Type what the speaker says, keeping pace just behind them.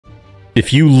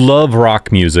If you love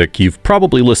rock music, you've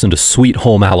probably listened to Sweet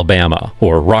Home Alabama,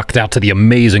 or rocked out to the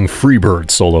amazing Freebird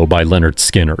solo by Lynyrd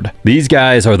Skynyrd. These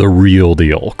guys are the real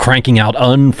deal, cranking out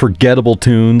unforgettable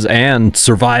tunes and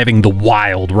surviving the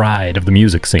wild ride of the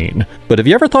music scene. But have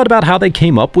you ever thought about how they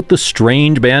came up with the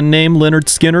strange band name Lynyrd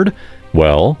Skynyrd?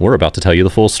 Well, we're about to tell you the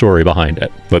full story behind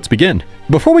it. Let's begin.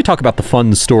 Before we talk about the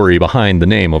fun story behind the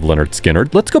name of Lynyrd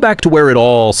Skynyrd, let's go back to where it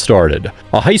all started.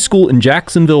 A high school in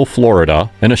Jacksonville, Florida,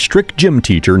 and a strict gym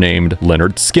teacher named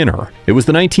Lynyrd Skynyrd. It was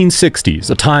the 1960s,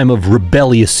 a time of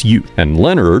rebellious youth, and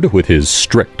Lynyrd, with his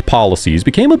strict policies,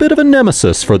 became a bit of a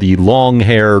nemesis for the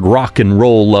long-haired, rock and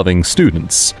roll-loving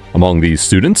students. Among these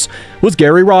students was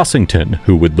Gary Rossington,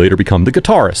 who would later become the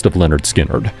guitarist of Lynyrd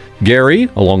Skynyrd. Gary,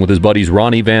 along with his buddies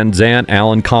Ronnie Van Zant,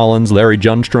 Alan Collins, Larry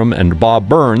Junstrom, and Bob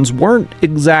Burns, weren't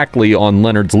exactly on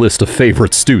Lynyrd's list of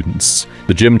favorite students.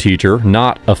 The gym teacher,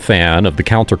 not a fan of the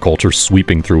counterculture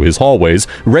sweeping through his hallways,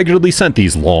 regularly sent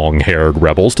these long-haired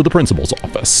rebels to the principal's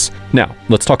office. Now,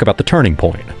 let's talk about the turning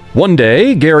point. One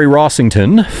day, Gary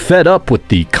Rossington, fed up with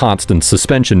the constant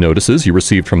suspension notices he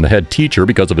received from the head teacher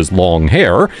because of his long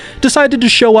hair, decided to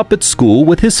show up at school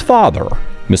with his father.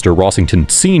 Mr.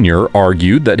 Rossington Sr.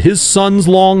 argued that his son's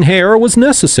long hair was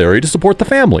necessary to support the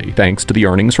family, thanks to the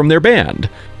earnings from their band.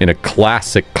 In a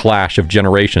classic clash of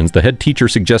generations, the head teacher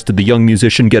suggested the young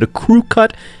musician get a crew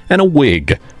cut and a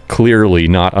wig, clearly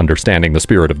not understanding the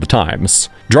spirit of the times.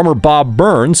 Drummer Bob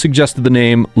Burns suggested the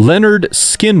name Lynyrd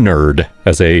Skynyrd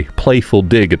as a playful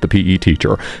dig at the PE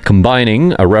teacher,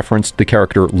 combining a reference to the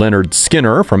character Lynyrd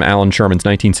Skynyrd from Alan Sherman's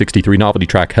 1963 novelty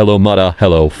track Hello Mutta,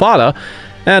 Hello Fada,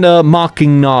 and a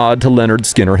mocking nod to Lynyrd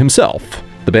Skynyrd himself.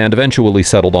 The band eventually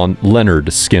settled on Lynyrd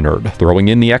Skynyrd, throwing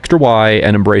in the extra Y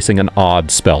and embracing an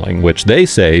odd spelling, which they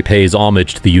say pays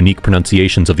homage to the unique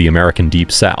pronunciations of the American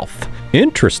Deep South.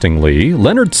 Interestingly,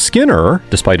 Lynyrd Skynyrd,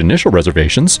 despite initial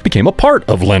reservations, became a part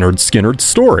of Lynyrd Skynyrd's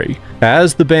story.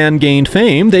 As the band gained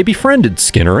fame, they befriended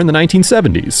Skynyrd in the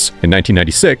 1970s. In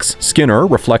 1996,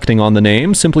 Skynyrd, reflecting on the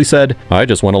name, simply said, "I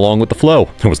just went along with the flow.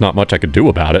 There was not much I could do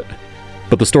about it."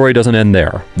 But the story doesn't end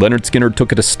there. Lynyrd Skynyrd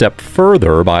took it a step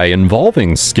further by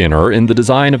involving Skynyrd in the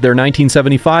design of their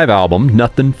 1975 album,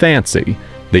 Nothin' Fancy.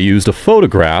 They used a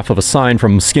photograph of a sign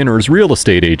from Skynyrd's real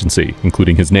estate agency,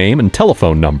 including his name and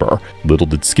telephone number. Little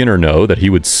did Skynyrd know that he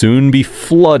would soon be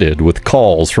flooded with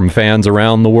calls from fans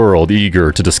around the world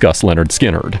eager to discuss Lynyrd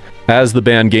Skynyrd. As the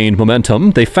band gained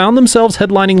momentum, they found themselves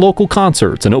headlining local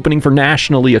concerts and opening for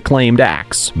nationally acclaimed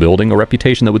acts, building a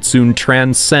reputation that would soon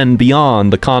transcend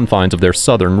beyond the confines of their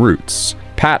southern roots.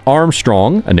 Pat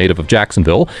Armstrong, a native of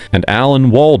Jacksonville, and Alan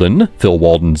Walden, Phil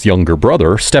Walden's younger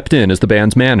brother, stepped in as the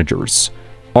band's managers.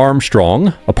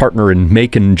 Armstrong, a partner in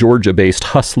Macon, Georgia-based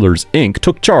Hustlers, Inc.,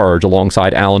 took charge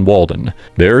alongside Alan Walden.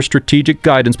 Their strategic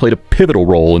guidance played a pivotal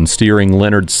role in steering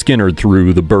Lynyrd Skynyrd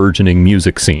through the burgeoning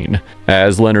music scene.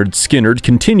 As Lynyrd Skynyrd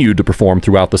continued to perform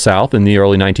throughout the South in the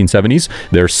early 1970s,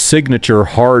 their signature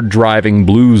hard-driving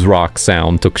blues rock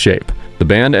sound took shape. The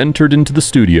band entered into the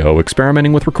studio,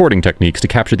 experimenting with recording techniques to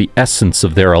capture the essence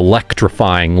of their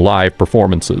electrifying live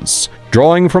performances.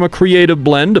 Drawing from a creative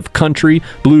blend of country,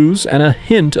 blues, and a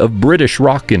hint of British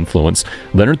rock influence,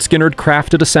 Lynyrd Skynyrd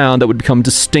crafted a sound that would become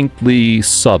distinctly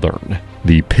Southern.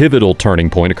 The pivotal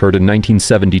turning point occurred in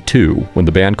 1972, when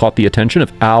the band caught the attention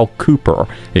of Al Kooper,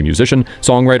 a musician,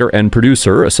 songwriter, and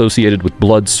producer associated with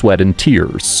Blood, Sweat, and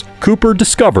Tears. Kooper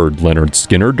discovered Lynyrd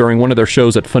Skynyrd during one of their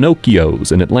shows at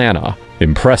Finocchio's in Atlanta.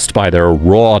 Impressed by their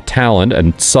raw talent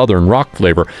and southern rock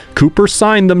flavor, Kooper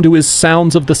signed them to his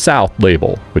Sounds of the South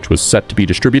label, which was set to be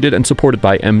distributed and supported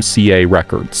by MCA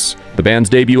Records. The band's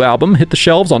debut album hit the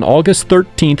shelves on August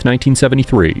 13,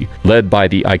 1973. Led by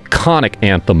the iconic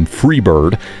anthem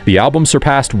Freebird, the album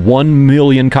surpassed 1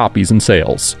 million copies in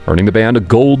sales, earning the band a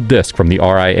gold disc from the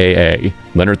RIAA.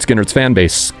 Lynyrd Skynyrd's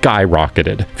fanbase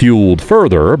skyrocketed, fueled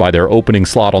further by their opening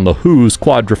slot on The Who's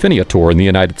Quadrophenia Tour in the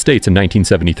United States in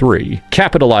 1973.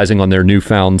 Capitalizing on their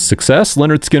newfound success,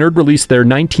 Lynyrd Skynyrd released their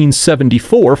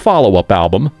 1974 follow-up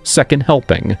album, Second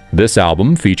Helping. This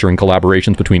album, featuring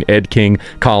collaborations between Ed King,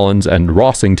 Collins, and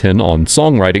Rossington on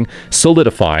songwriting,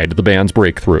 solidified the band's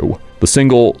breakthrough. The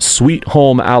single Sweet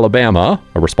Home Alabama,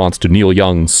 a response to Neil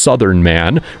Young's Southern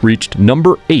Man, reached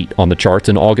number 8 on the charts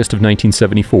in August of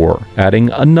 1974,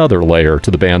 adding another layer to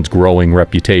the band's growing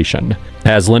reputation.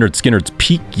 As Lynyrd Skynyrd's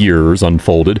peak years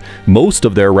unfolded, most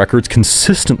of their records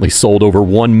consistently sold over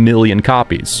 1 million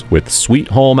copies, with Sweet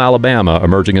Home Alabama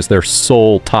emerging as their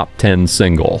sole top 10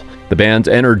 single. The band's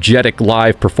energetic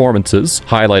live performances,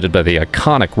 highlighted by the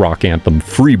iconic rock anthem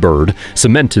Freebird,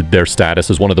 cemented their status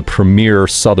as one of the premier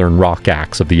Southern rock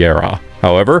acts of the era.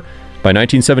 However, By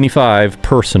 1975,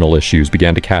 personal issues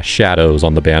began to cast shadows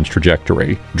on the band's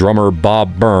trajectory. Drummer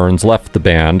Bob Burns left the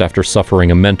band after suffering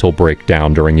a mental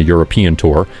breakdown during a European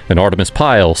tour, and Artemis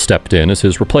Pyle stepped in as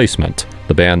his replacement.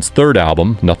 The band's third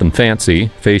album, Nothin' Fancy,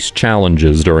 faced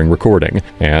challenges during recording,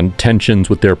 and tensions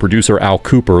with their producer Al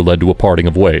Cooper led to a parting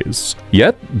of ways.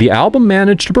 Yet, the album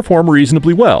managed to perform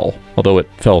reasonably well, although it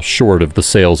fell short of the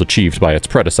sales achieved by its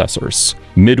predecessors.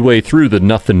 Midway through the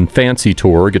Nothin' Fancy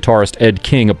tour, guitarist Ed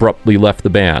King abruptly left the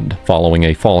band, following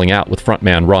a falling out with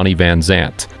frontman Ronnie Van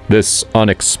Zant. This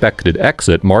unexpected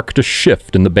exit marked a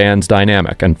shift in the band's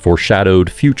dynamic and foreshadowed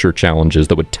future challenges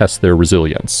that would test their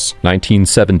resilience.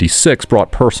 1976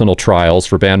 brought personal trials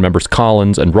for band members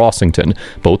Collins and Rossington,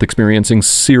 both experiencing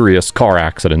serious car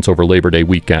accidents over Labor Day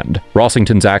weekend.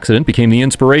 Rossington's accident became the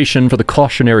inspiration for the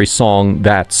cautionary song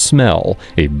That Smell,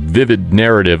 a vivid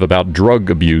narrative about drug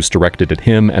abuse directed at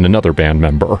him and another band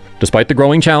member. Despite the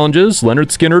growing challenges,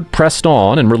 Lynyrd Skynyrd pressed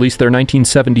on and released their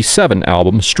 1977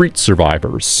 album Street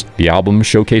Survivors. The album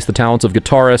showcased the talents of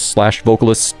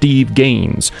guitarist/vocalist Steve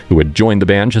Gaines, who had joined the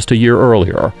band just a year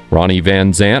earlier. Ronnie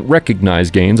Van Zant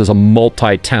recognized Gaines as a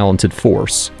multi-talented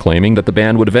force, claiming that the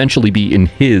band would eventually be in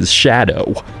his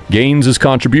shadow. Gaines'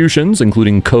 contributions,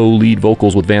 including co-lead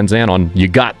vocals with Van Zant on You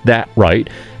Got That Right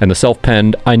and the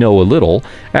self-penned I Know a Little,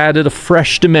 added a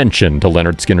fresh dimension to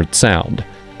Lynyrd Skynyrd's sound.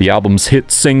 The album's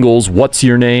hit singles What's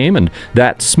Your Name and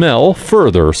That Smell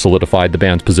further solidified the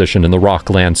band's position in the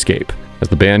rock landscape. As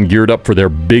the band geared up for their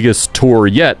biggest tour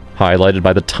yet, highlighted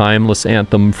by the timeless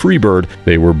anthem Freebird,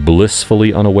 they were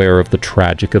blissfully unaware of the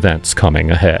tragic events coming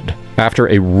ahead. After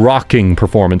a rocking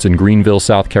performance in Greenville,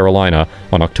 South Carolina,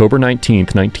 on October 19,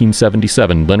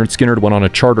 1977, Lynyrd Skynyrd went on a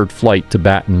chartered flight to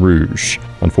Baton Rouge.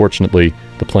 Unfortunately,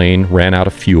 the plane ran out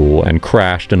of fuel and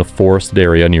crashed in a forested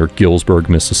area near Gillsburg,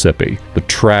 Mississippi. The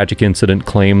tragic incident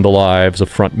claimed the lives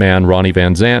of frontman Ronnie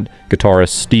Van Zant, guitarist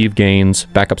Steve Gaines,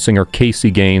 backup singer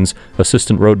Casey Gaines,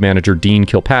 assistant road manager Dean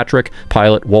Kilpatrick,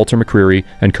 pilot Walter McCreary,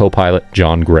 and co-pilot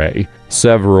John Gray.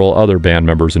 Several other band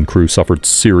members and crew suffered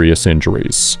serious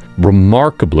injuries.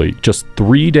 Remarkably, just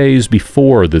 3 days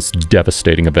before this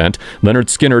devastating event, Lynyrd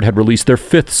Skynyrd had released their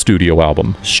fifth studio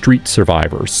album, Street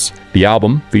Survivors. The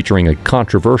album, featuring a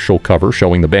controversial cover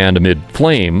showing the band amid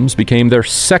flames, became their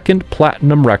second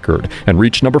platinum record and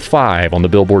reached number 5 on the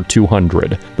Billboard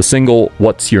 200. The single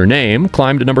What's Your Name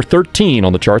climbed to number 13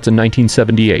 on the charts in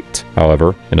 1978.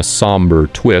 However, in a somber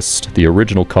twist, the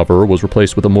original cover was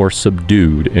replaced with a more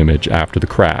subdued image after the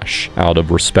crash, out of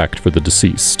respect for the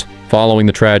deceased. Following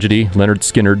the tragedy, Lynyrd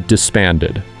Skynyrd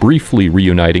disbanded, briefly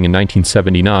reuniting in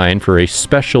 1979 for a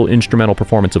special instrumental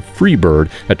performance of Freebird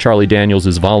at Charlie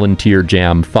Daniels' Volunteer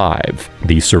Jam 5.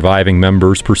 The surviving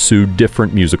members pursued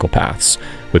different musical paths,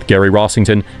 with Gary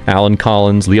Rossington, Alan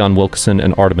Collins, Leon Wilkeson,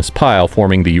 and Artemis Pyle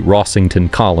forming the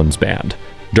Rossington-Collins Band.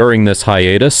 During this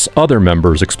hiatus, other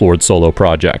members explored solo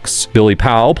projects. Billy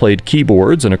Powell played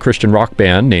keyboards in a Christian rock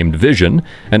band named Vision,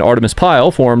 and Artemis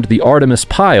Pyle formed the Artemis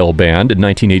Pyle Band in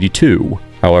 1982.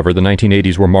 However, the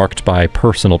 1980s were marked by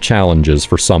personal challenges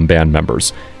for some band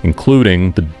members,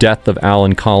 including the death of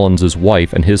Alan Collins'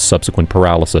 wife and his subsequent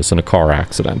paralysis in a car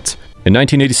accident. In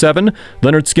 1987,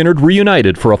 Lynyrd Skynyrd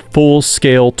reunited for a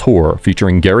full-scale tour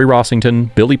featuring Gary Rossington,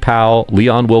 Billy Powell,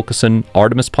 Leon Wilkeson,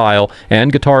 Artemis Pyle,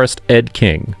 and guitarist Ed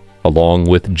King, along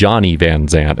with Johnny Van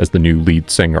Zant as the new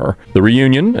lead singer. The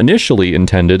reunion, initially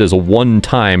intended as a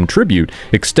one-time tribute,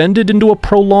 extended into a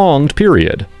prolonged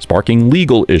period, sparking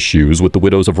legal issues with the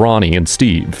widows of Ronnie and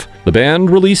Steve. The band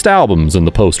released albums in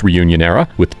the post-reunion era,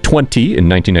 with 20 in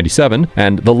 1997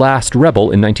 and The Last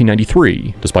Rebel in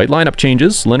 1993. Despite lineup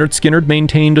changes, Lynyrd Skynyrd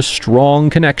maintained a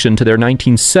strong connection to their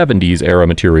 1970s era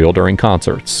material during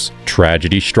concerts.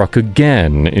 Tragedy struck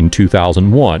again in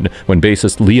 2001 when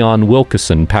bassist Leon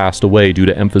Wilkeson passed away due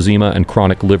to emphysema and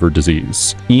chronic liver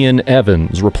disease. Ian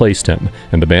Evans replaced him,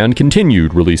 and the band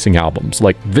continued releasing albums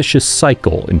like Vicious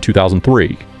Cycle in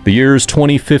 2003. The years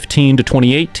 2015 to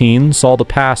 2018 saw the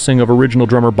passing of original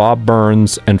drummer Bob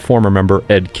Burns and former member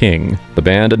Ed King. The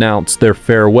band announced their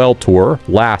farewell tour,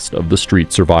 Last of the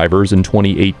Street Survivors, in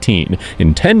 2018,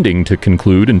 intending to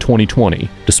conclude in 2020.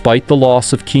 Despite the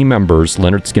loss of key members,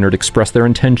 Lynyrd Skynyrd expressed their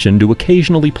intention to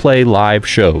occasionally play live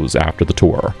shows after the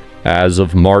tour. As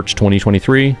of March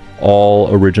 2023,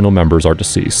 all original members are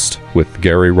deceased, with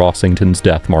Gary Rossington's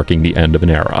death marking the end of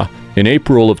an era. In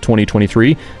April of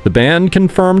 2023, the band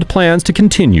confirmed plans to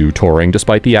continue touring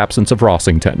despite the absence of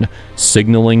Rossington,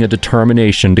 signaling a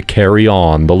determination to carry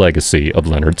on the legacy of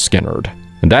Lynyrd Skynyrd.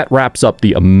 And that wraps up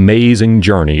the amazing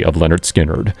journey of Lynyrd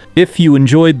Skynyrd. If you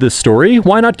enjoyed this story,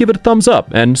 why not give it a thumbs up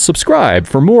and subscribe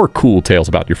for more cool tales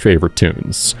about your favorite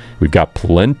tunes. We've got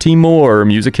plenty more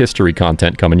music history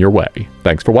content coming your way.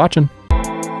 Thanks for watching.